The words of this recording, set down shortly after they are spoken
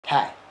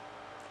Hi,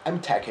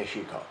 I'm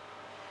Takehiko.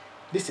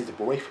 This is a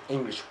brief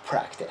English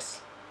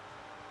practice.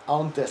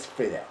 On this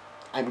video,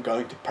 I'm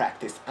going to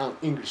practice an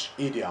English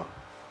idiom.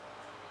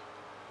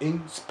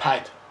 In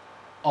spite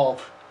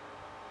of,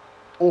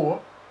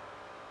 or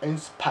in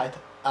spite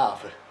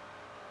of.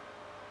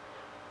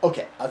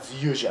 Okay,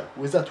 as usual,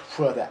 without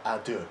further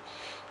ado,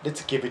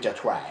 let's give it a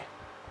try.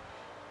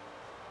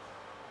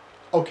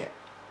 Okay,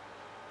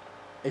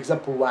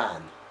 example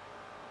 1.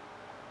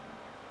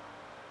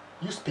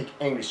 You speak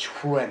English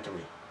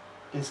fluently,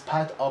 in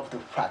spite of the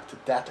fact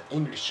that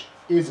English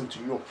isn't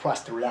your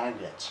first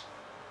language.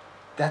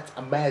 That's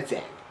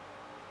amazing.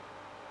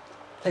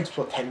 Thanks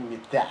for telling me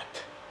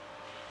that.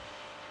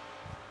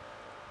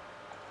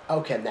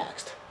 Okay,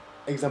 next.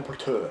 Example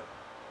 2.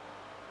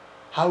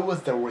 How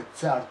was the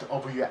result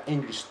of your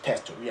English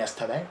test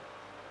yesterday?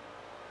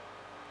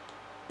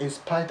 In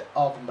spite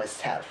of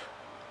myself,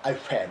 I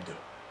failed.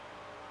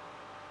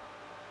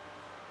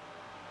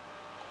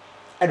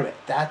 Anyway,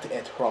 that's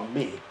it from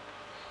me.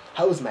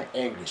 How's my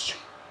English?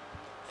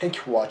 Thank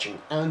you for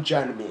watching and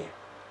join me.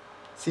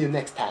 See you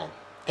next time.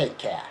 Take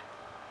care.